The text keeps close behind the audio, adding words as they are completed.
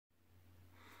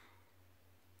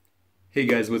Hey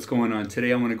guys, what's going on?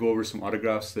 Today I want to go over some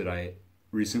autographs that I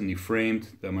recently framed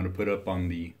that I'm going to put up on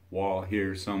the wall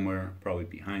here somewhere, probably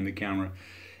behind the camera,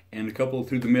 and a couple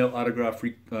through the mail autograph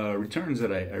returns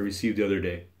that I received the other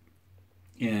day.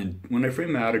 And when I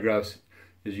frame my autographs,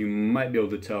 as you might be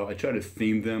able to tell, I try to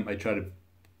theme them. I try to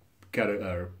kind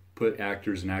of put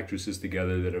actors and actresses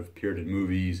together that have appeared in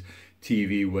movies,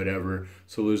 TV, whatever.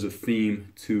 So there's a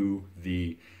theme to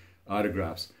the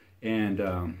autographs and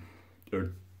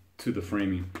or to the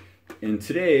framing. And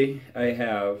today I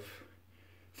have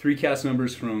three cast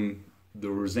members from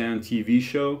the Roseanne TV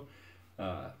show,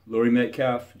 Laurie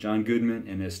Metcalf, John Goodman,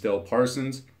 and Estelle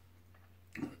Parsons.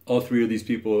 All three of these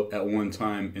people at one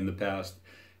time in the past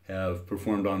have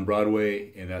performed on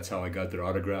Broadway, and that's how I got their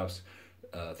autographs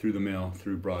through the mail,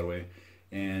 through Broadway.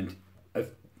 And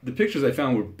the pictures I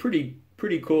found were pretty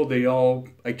cool.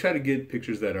 I try to get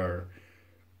pictures that are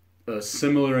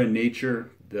similar in nature.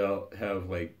 They'll have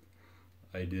like,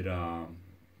 I did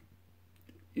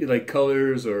like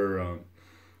colors or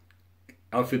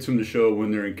outfits from the show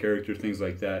when they're in character, things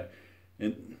like that.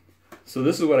 And so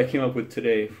this is what I came up with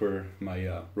today for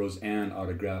my Roseanne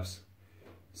autographs.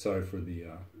 Sorry for the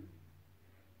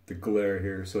glare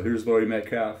here. So here's Laurie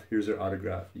Metcalf. Here's her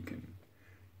autograph.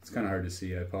 It's kind of hard to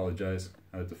see. I apologize.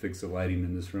 I have to fix the lighting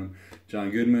in this room.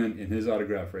 John Goodman and his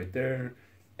autograph right there,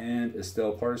 and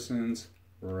Estelle Parsons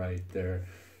right there.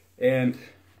 And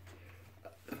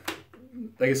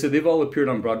like I said, they've all appeared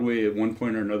on Broadway at one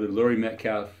point or another. Laurie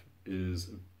Metcalf is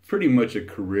pretty much a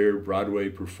career Broadway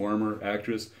performer,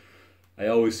 actress. I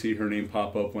always see her name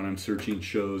pop up when I'm searching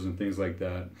shows and things like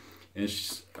that. And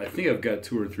I think I've got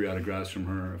 2 or 3 autographs from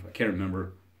her. I can't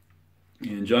remember.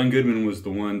 And John Goodman was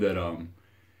the one that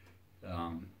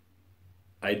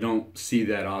I don't see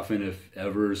that often, if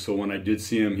ever. So when I did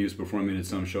see him, he was performing at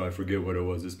some show. I forget what it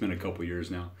was. It's been a couple years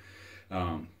now.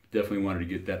 Definitely wanted to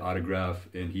get that autograph,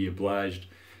 and he obliged.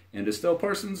 And Estelle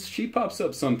Parsons, she pops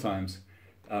up sometimes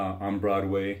on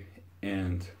Broadway,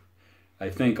 and I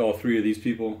thank all 3 of these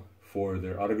people for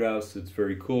their autographs. It's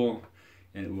very cool,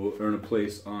 and it will earn a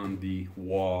place on the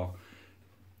wall.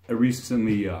 I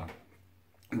recently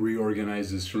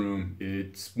reorganized this room.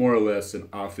 It's more or less an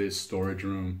office storage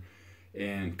room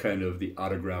and kind of the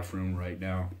autograph room right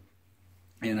now.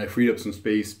 And I freed up some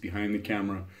space behind the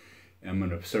camera. I'm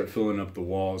going to start filling up the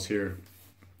walls here.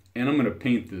 And I'm going to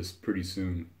paint this pretty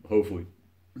soon, hopefully.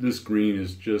 This green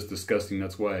is just disgusting.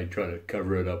 That's why I try to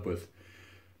cover it up with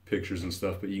pictures and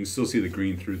stuff. But you can still see the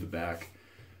green through the back.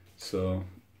 So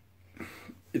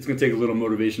it's going to take a little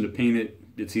motivation to paint it.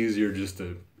 It's easier just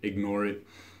to ignore it.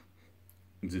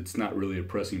 It's not really a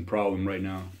pressing problem right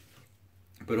now.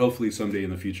 But hopefully someday in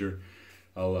the future,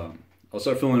 I'll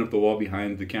start filling up the wall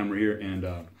behind the camera here, and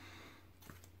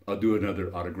I'll do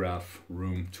another autograph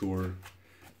room tour.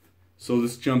 So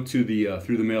let's jump to the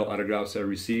through the mail autographs I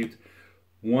received.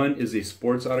 One is a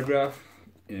sports autograph,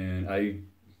 and I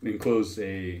enclosed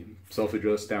a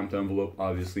self-addressed stamped envelope,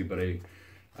 obviously, but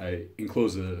I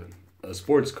enclosed a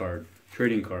sports card,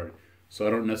 trading card. So I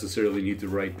don't necessarily need to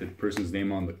write the person's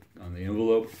name on the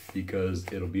envelope, because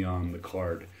it'll be on the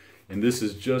card. And this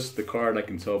is just the card. I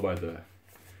can tell by the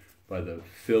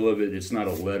feel of it. It's not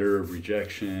a letter of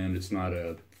rejection. It's not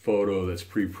a photo that's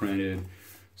pre-printed.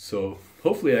 So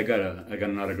hopefully I got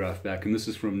an autograph back. And this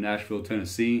is from Nashville,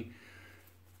 Tennessee.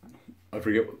 I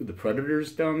forget the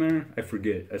Predators down there. I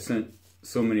forget. I sent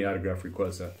so many autograph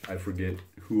requests that I forget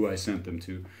who I sent them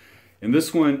to. And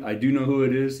this one, I do know who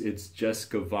it is. It's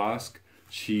Jessica Vosk.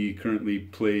 She currently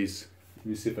plays, let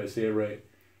me see if I say it right,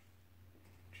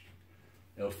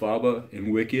 Elphaba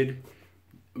in Wicked,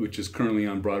 which is currently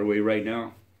on Broadway right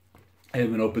now. I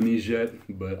haven't opened these yet,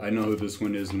 but I know who this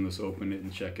one is, and let's open it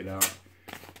and check it out.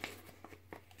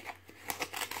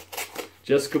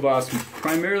 Jessica Vosk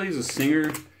primarily is a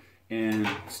singer and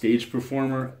stage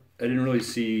performer. I didn't really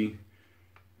see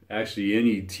actually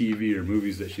any TV or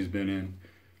movies that she's been in.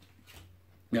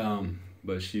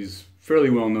 But she's fairly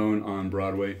well known on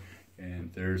Broadway,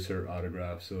 and there's her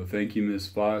autograph. So thank you, Miss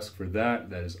Vosk, for that.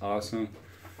 That is awesome.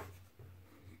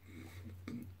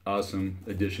 Awesome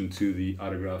addition to the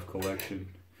autograph collection.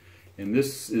 And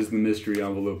this is the mystery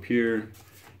envelope here.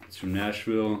 It's from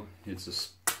Nashville. It's a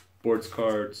sports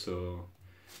card, so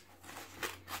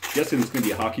I'm guessing it's gonna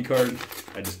be a hockey card.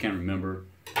 I just can't remember.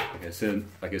 Like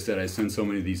I said, I send so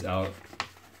many of these out.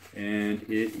 And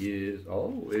it is,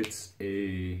 it's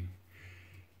a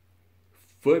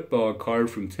football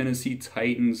card from Tennessee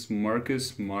Titans,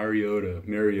 Marcus Mariota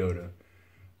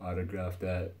autograph.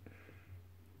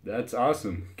 That's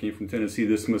awesome. Came from Tennessee.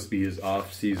 This must be his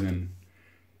off-season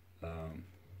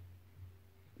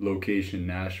location,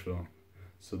 Nashville.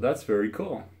 So that's very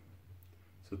cool.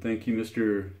 So thank you,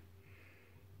 Mr.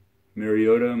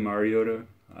 Mariota.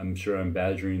 I'm sure I'm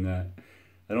badgering that.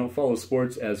 I don't follow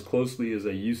sports as closely as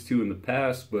I used to in the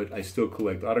past, but I still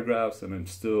collect autographs, and I'm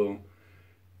still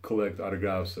collect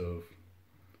autographs of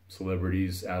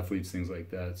celebrities, athletes, things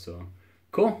like that. So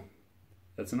cool.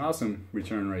 That's an awesome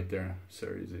return right there.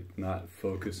 Sorry, is it not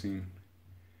focusing?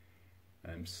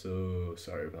 I'm so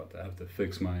sorry about that. I have to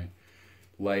fix my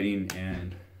lighting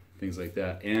and things like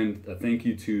that. And a thank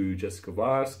you to Jessica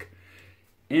Vosk.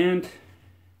 And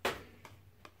I'm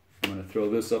going to throw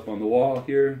this up on the wall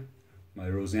here. My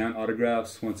Roseanne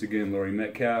autographs. Once again, Laurie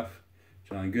Metcalf,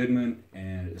 John Goodman,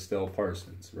 and Estelle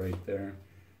Parsons right there.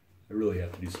 I really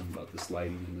have to do something about this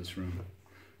lighting in this room.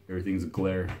 Everything's a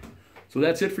glare. So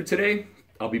that's it for today.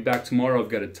 I'll be back tomorrow. I've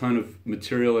got a ton of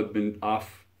material. I've been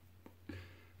off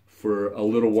for a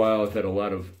little while. I've had a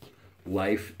lot of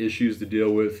life issues to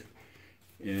deal with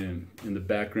in the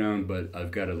background, but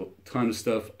I've got a ton of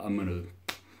stuff. I'm going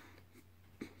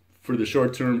to, for the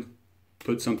short term,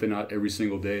 put something out every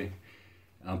single day.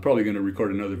 I'm probably going to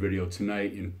record another video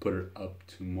tonight and put it up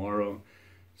tomorrow.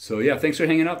 So yeah, thanks for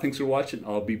hanging out. Thanks for watching.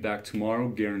 I'll be back tomorrow,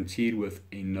 guaranteed, with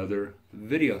another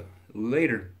video.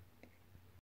 Later.